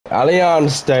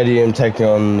Allianz Stadium taking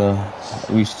on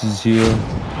Roosters here.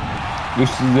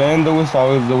 Roosters and the West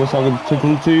Tigers. The West Tigers 2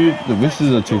 from 2. The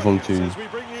Roosters are 2 from 2.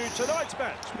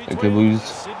 Okay,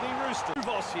 boys.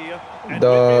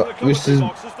 The Roosters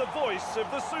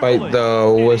beat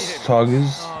the West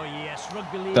Tigers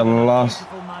the last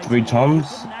 3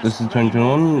 times. This is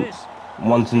 2021,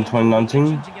 once in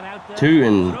 2019, 2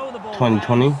 in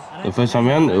 2020. The first time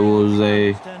around, it was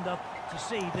a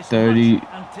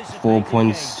 34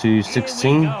 points to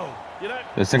 16.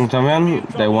 The second time around,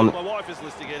 they won it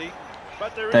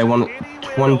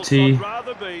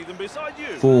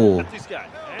 24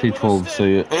 to 12. So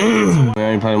we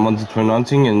only played once in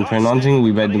 2019. In 2019,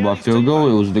 we beat them by field goal.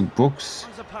 It was Luke Brooks.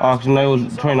 Actually, no, it was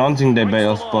 2019 they beat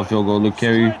us by field goal. Luke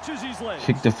Carey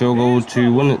kicked the field goal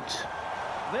to win it.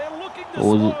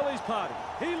 Or was it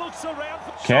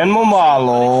Ken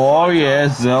Momalo? Oh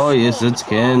yes, it's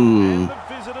Ken.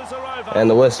 And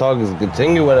the West Tigers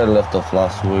continue where they left off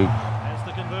last week.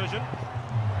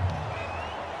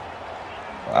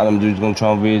 Adam Dewey's going to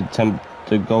try and attempt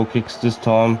the goal kicks this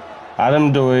time.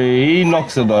 Adam Dewey, he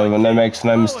knocks it over and they makes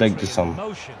no mistake this time.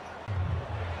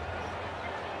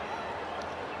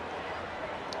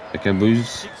 Okay,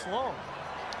 boys.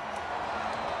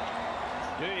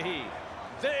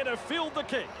 There to field the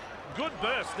kick. Good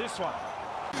burst this one.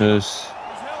 First.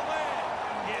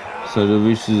 So the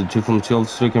Roosters are 2 from 2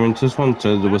 obviously coming into this one.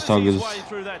 So the West Tigers.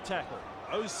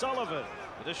 O'Sullivan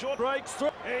with a short breaks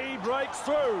through. He breaks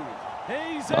through.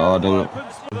 He's out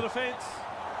for the defence.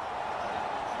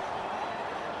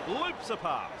 Loops a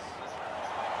pass.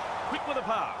 Quick with a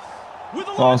pass. With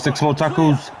a 6 more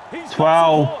tackles.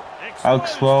 12.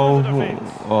 Alex 12.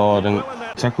 Oh, didn't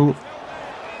tackle.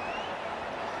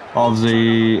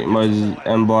 Obviously, Moses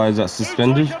Mbai is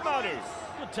suspended.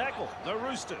 Good tackle. The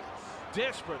Roosters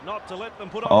desperate not to let them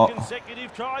put on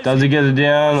consecutive tries. Does he get it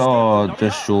down? Oh,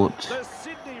 just short. The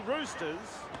Sydney Roosters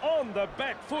on the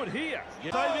back foot here.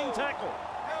 Saving tackle.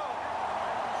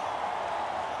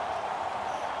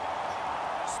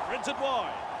 Spreads it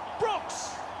wide.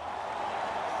 Brooks.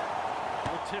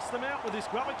 We'll test them out with this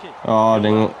grubber kick. Oh,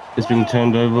 dang it. It's being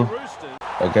turned over.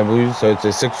 Okay, boys, so it's a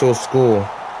 6-all score.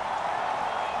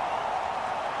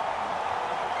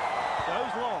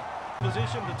 Goes long.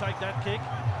 Position to take that kick.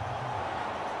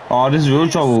 Oh, this is real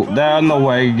trouble. They're on the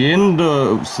way again,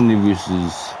 the Sydney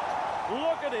Roosters.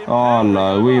 Oh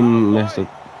no, we messed up.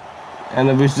 And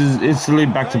the Roosters instantly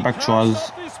back-to-back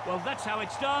tries. Well, that's how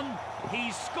it's done.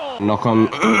 He's scored. Knock on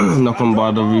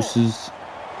by the Roosters.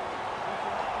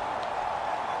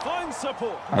 Fine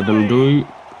support. Adam Dewey.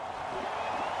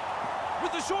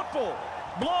 With the short ball.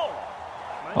 Blow.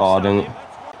 Oh, dang it.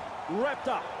 Wrapped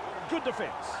up. Good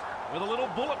defence. With a little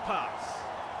bullet pass.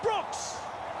 Brooks.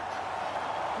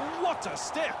 What a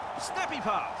step. Snappy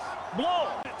pass. Blow.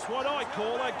 That's what I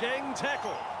call a gang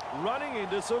tackle. Running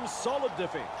into some solid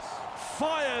defence.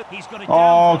 Fire. He's got it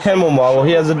down. Oh, Cameron Marvel,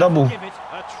 he has a double. A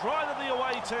try to the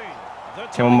away team.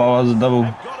 Cameron Marvel has a double.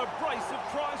 Got a brace of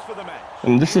tries for the match.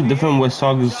 And this is different West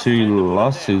Tigers to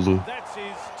last season. That's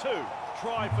his 2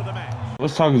 try for the match.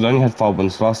 West Tigers only had 5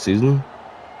 wins last season.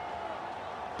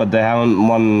 But they haven't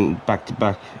won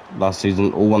back-to-back last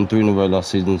season or won 3 in a row last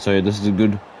season. So this is a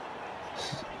good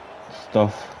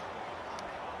stuff.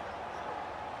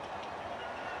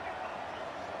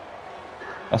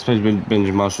 I suppose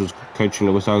Benjamin Marshall's coaching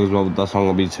the West Tigers well, but that's not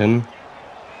going to be 10.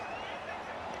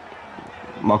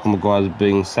 Michael Maguire is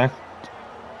being sacked.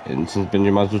 And since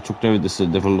Benjamin Marshall took over, this is a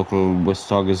different looking West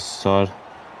Tigers side.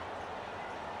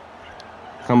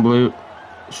 Can't believe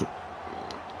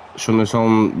Sean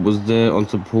O'Sullivan was there on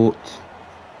support.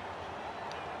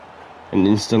 And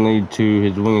instantly to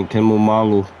his winger, Kemble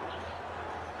Marlow.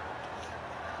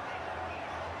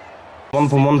 1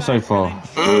 from 1 so far.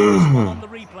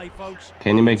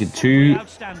 Can you make it 2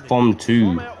 from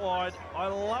 2? I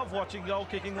love watching goal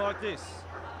kicking like this.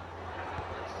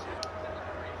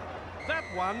 That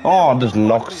one. Oh, just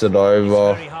knocks it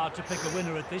over. It's very hard to pick a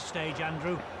winner at this stage,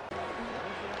 Andrew.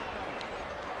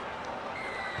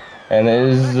 And it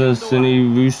is the Sydney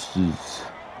Roosters.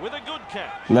 With a good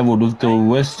catch. Leveled with the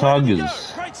West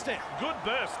Tigers. Great step. Good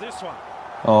burst this one.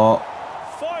 Oh.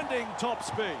 Finding top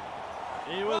speed.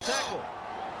 He will tackle.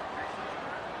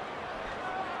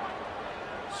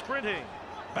 Sprinting.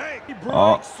 Bang. He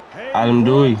breaks. Adam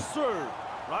Dewey.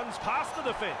 Runs past the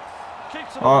defence.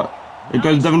 Keeps it Oh, it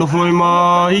goes down for him.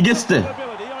 He gets there.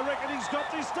 I reckon he's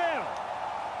got this down.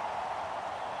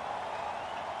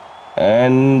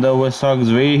 And the West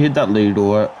Tigers really hit that lead,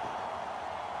 alright.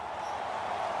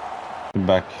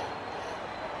 Back.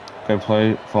 Go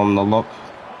play from the lock.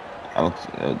 Alex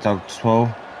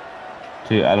 12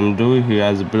 to Adam Dewey, who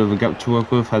has a bit of a gap to work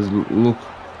with. Has look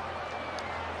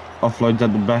offloads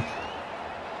at the back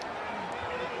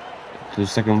to the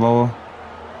second rower,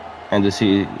 and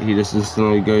he just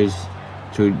instantly goes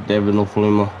to David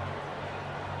Nofaluma,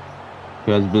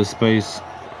 who has a bit of space,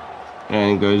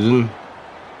 and goes in.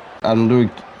 Adam Doueihi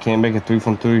came back at 3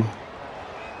 from 3.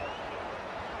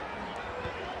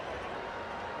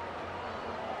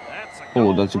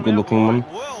 Oh, that's a good looking one.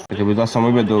 Okay, but last time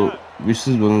we bet the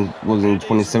Roosters was in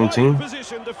 2017,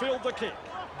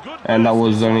 and that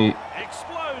was only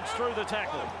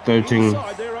 13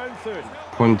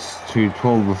 points to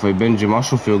 12 with a Benji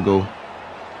Marshall field goal.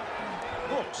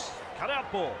 Brooks, cut out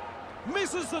ball.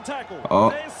 Misses the tackle.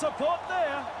 Oh. There's support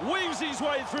there. Weaves his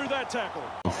way through that tackle.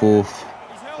 The fourth.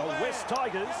 The West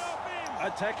Tigers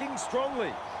attacking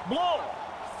strongly. Blow,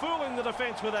 fooling the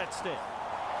defence with that step.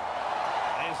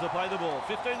 Hands to play the ball.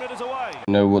 15 metres away.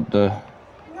 You know what the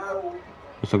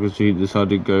he decided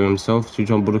to go himself to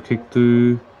jump with a kick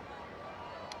to.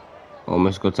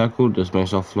 Almost got tackled. Just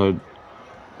managed to offload.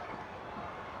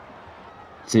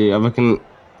 See, I reckon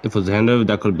if it was a handover,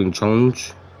 that could have been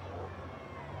challenged.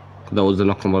 That was the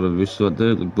knocking by the Roosters right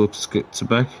there. The Brooks gets it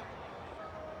back.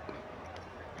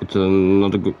 It's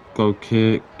another good goal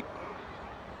kick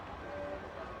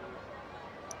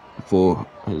for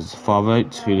his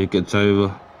 5'8", who gets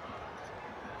over.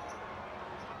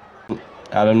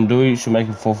 Adam Doueihi should make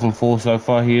it 4 from 4 so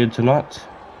far here tonight.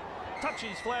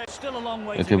 Touches flag. Still a long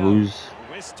way Okay, to go. boys.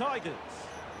 West Tigers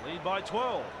lead by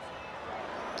 12.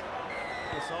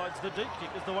 Decides the deep kick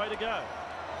is the way to go.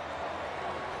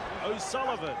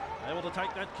 O'Sullivan able to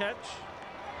take that catch.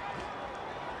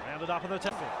 Rounded up in the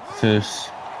tackle. First.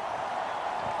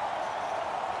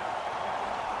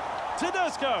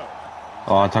 Tedesco.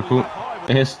 Oh, tackle.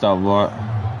 Here's stuff, right.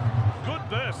 Good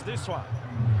burst this one.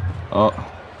 Oh,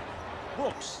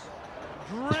 Brooks.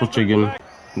 that's what you're getting.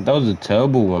 That was a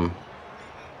terrible one.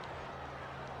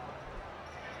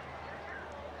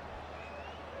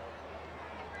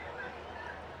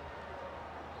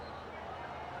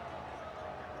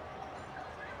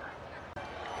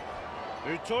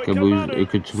 Utoy boys,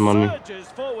 equal to money. surges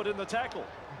forward in the tackle,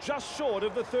 just short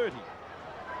of the 30.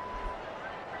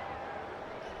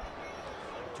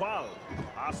 12,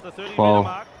 past the 30-metre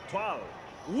mark. 12,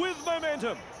 with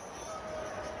momentum.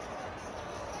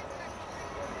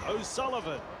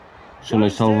 O'Sullivan. Shouldn't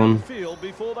O'Sullivan. Field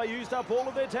before they used up all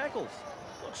of their tackles.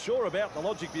 Not sure about the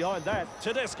logic behind that.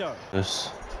 Tedesco.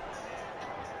 Yes.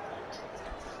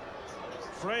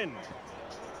 Friend.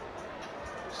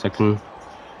 Second.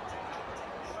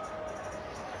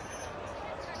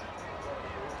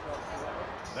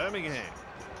 Birmingham.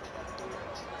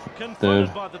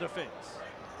 Confronted by the defence.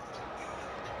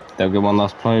 They'll get one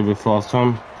last play before half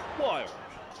time. Wild.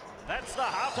 That's the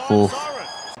half-time Fourth. siren.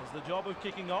 It's the job of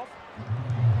kicking off.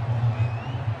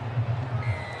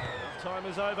 Time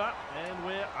is over and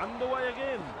we're underway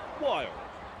again. Wild.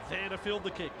 There to field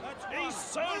the kick. He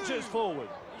surges forward.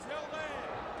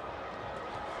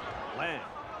 Lamb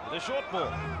with a short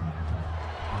ball.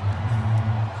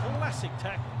 Classic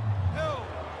tackle.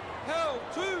 Held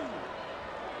 2.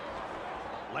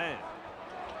 Lamb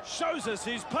shows us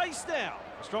his pace now.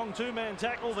 Strong two-man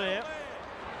tackle there.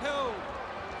 Held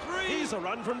 3. Here's a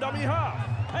run from dummy half.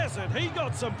 Hasn't he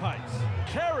got some pace?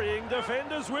 Carrying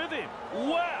defenders with him.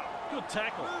 Wow, good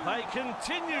tackle. They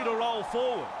continue to roll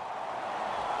forward.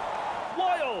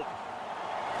 Wild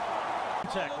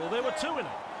tackle. There were 2 in it.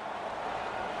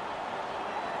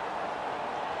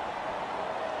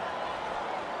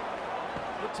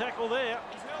 Good tackle there.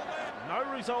 No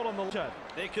result on the show.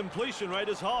 Their completion rate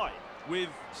is high with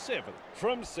 7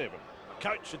 from 7.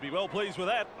 Coach should be well pleased with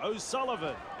that.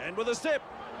 O'Sullivan and with a step.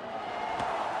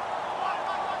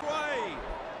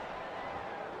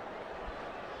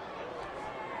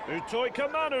 Utoy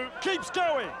Kamanu keeps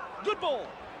going. Good ball.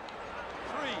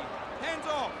 3. Hands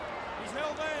off. He's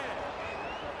held there.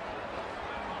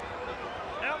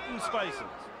 Out in spaces.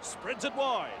 Spreads it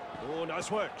wide. Oh,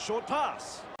 nice work. Short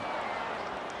pass.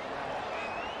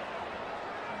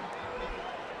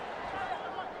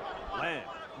 Lamb.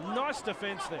 Nice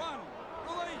defence there.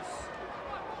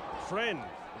 Friend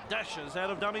dashes out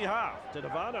of dummy half to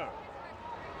Devano.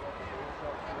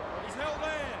 He's held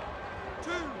there.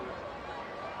 2.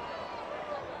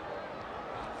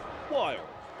 Wild.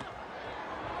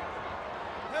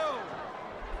 Held.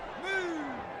 Move.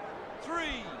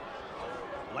 3.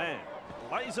 Lamb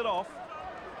lays it off.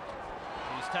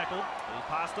 He's tackled. He's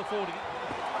past the 40.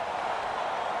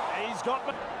 He's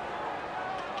got...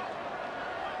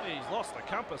 He's lost the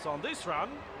compass on this run.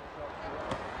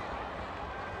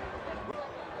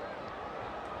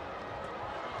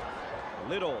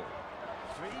 Little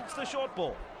feeds the short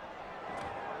ball.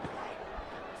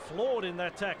 Flawed in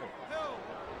that tackle.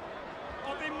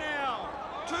 Of him now.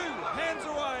 2 hands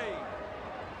away.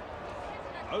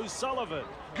 O'Sullivan.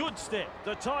 Good step.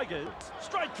 The Tigers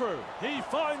straight through. He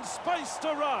finds space to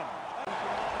run.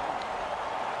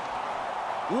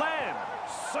 Lamb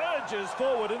surges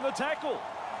forward in the tackle.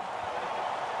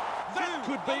 That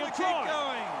could be a try.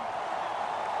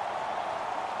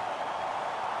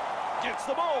 Gets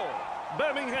the ball.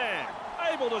 Birmingham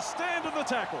able to stand in the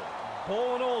tackle.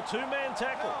 Ball and all, 2-man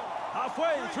tackle.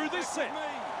 Halfway through this set.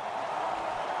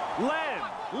 Lamb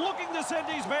looking to send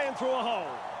his man through a hole.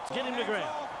 Get him to ground.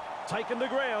 Taken to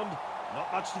ground.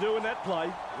 Not much to do in that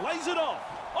play. Lays it off.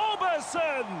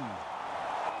 Oberson!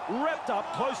 Wrapped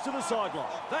up close to the sideline.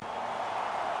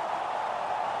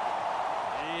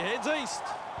 He heads east.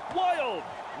 Wild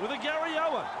with a Gary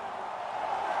Owen.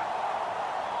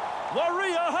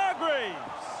 Waria Hargreaves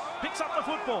picks up the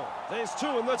football. There's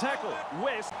 2 in the tackle.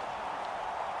 West.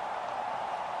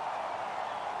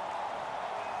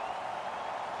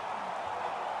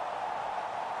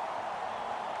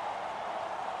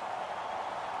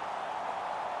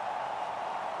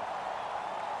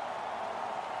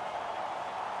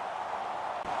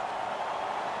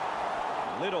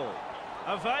 Little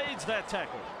evades that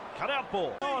tackle. Cut out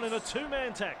ball. On in a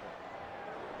 2-man tackle.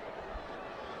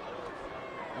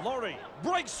 Laurie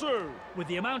breaks through. With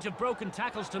the amount of broken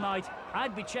tackles tonight,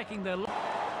 I'd be checking their...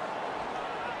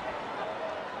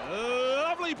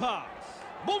 Lovely pass.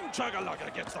 Boom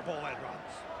Chagalugga gets the ball and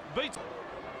runs. Beats.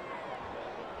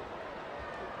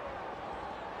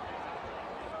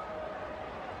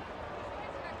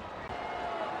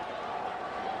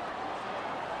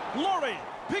 Laurie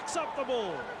picks up the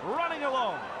ball, running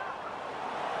along.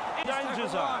 Danger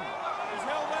zone. He's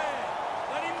held there.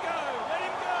 Let him go. Let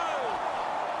him go.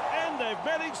 And they've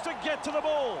managed to get to the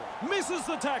ball. Misses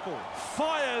the tackle.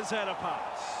 Fires out a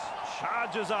pass.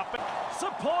 Charges up.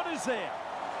 Support is there.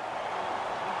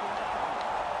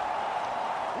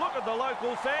 Look at the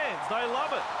local fans. They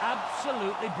love it.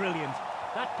 Absolutely brilliant.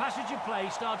 That passage of play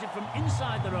started from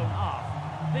inside their own half.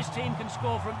 This team can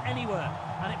score from anywhere,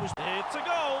 and it was... It's a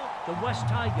goal. The West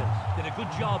Tigers did a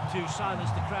good job to silence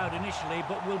the crowd initially,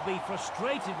 but will be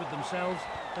frustrated with themselves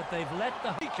that they've let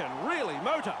the... He can really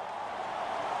motor.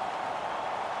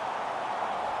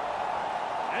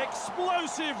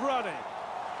 Explosive running.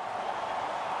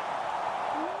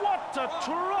 What a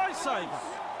try saver.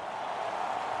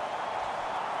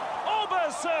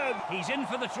 Oberson. He's in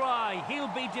for the try. He'll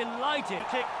be delighted.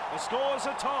 Kick. The score's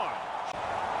a tie.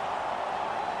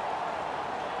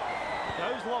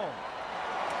 Goes long.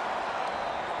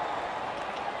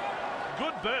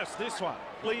 Good burst, this one.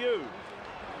 Liu.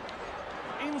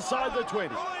 Inside the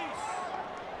 20.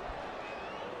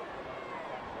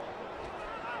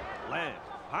 Lamb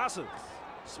passes.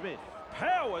 Smith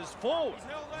powers forward.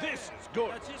 This is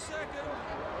good.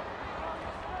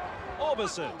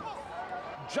 Oberson.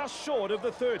 Just short of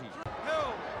the 30.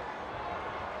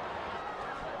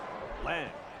 Lamb.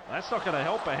 That's not going to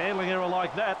help a handling error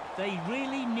like that. They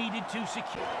really needed to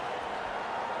secure.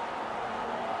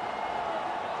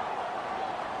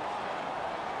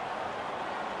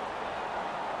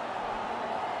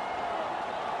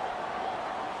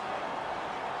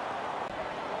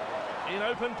 In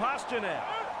open pasture now.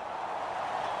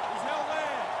 He's held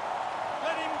there.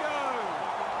 Let him go.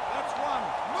 That's one.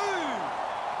 Move.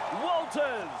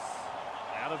 Walters.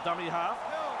 Out of dummy half.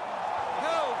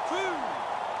 Held 2.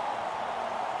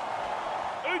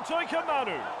 Utoika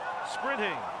Manu,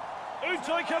 sprinting.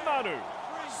 Utoika Manu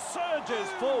surges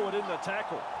forward in the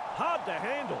tackle. Hard to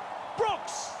handle.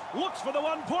 Brooks looks for the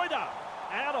 1-pointer.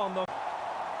 Out on the...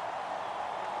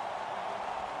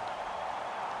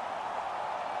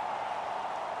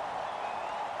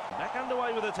 Back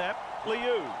underway with a tap.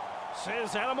 Liu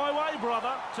says, out of my way,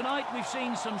 brother. Tonight we've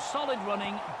seen some solid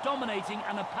running, dominating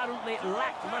an apparently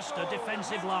lackluster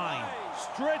defensive line.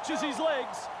 Stretches his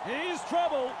legs. Here's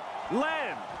trouble.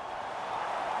 Lamb.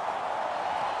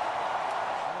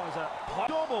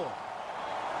 Double.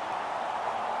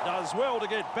 Does well to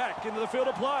get back into the field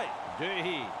of play.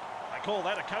 Durhee. I call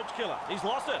that a coach killer. He's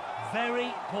lost it.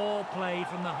 Very poor play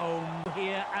from the home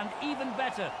here, and even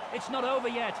better, it's not over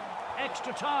yet.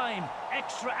 Extra time,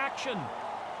 extra action.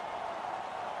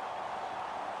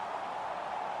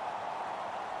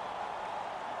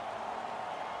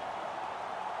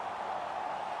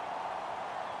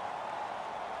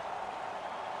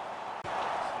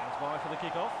 Stands by for the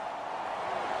kickoff.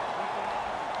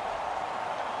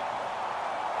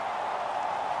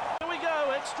 Here we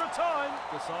go, extra time.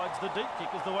 Decides the deep kick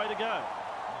is the way to go.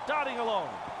 Darting along.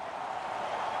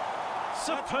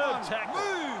 Superb tackle.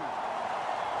 Move.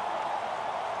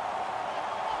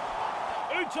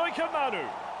 Utoika Manu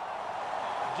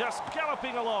just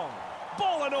galloping along.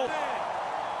 Ball and all.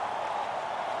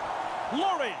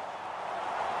 Laurie.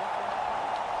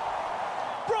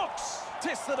 Brooks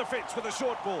tests the defence with a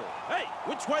short ball. Hey,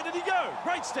 which way did he go?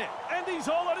 Great step. And he's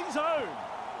all on his own.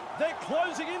 They're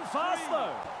closing in fast,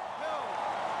 though.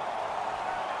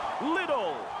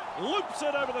 Little loops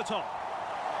it over the top.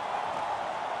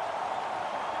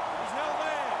 He's held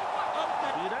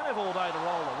there. You don't have all day to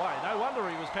roll away. No wonder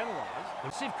he was penalised.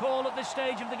 Massive call at this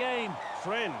stage of the game.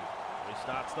 Friend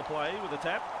restarts the play with a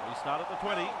tap. We start at the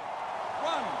 20.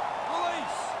 Run.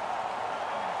 Release.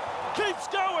 Keeps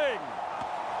going.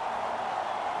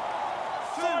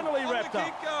 Finally wrapped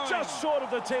up. Just short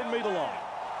of the 10-metre line.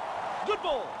 Good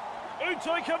ball.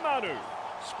 Utoika Manu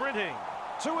sprinting.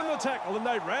 Two in the tackle and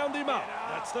they round him up.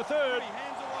 That's the third.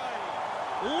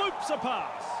 Loops a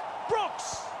pass.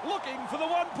 Brooks looking for the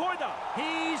one-pointer.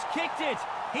 He's kicked it.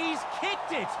 He's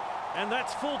kicked it. And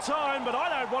that's full time, but I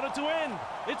don't want it to end.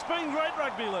 It's been great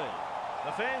rugby league.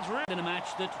 The fans really... In a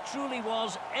match that truly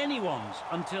was anyone's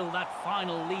until that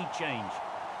final lead change.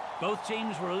 Both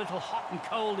teams were a little hot and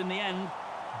cold in the end,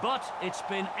 but it's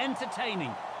been entertaining,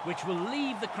 which will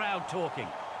leave the crowd talking.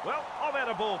 Well, I've had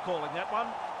a ball calling that one.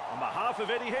 On behalf of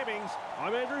Eddie Hemmings,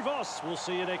 I'm Andrew Voss. We'll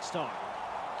see you next time.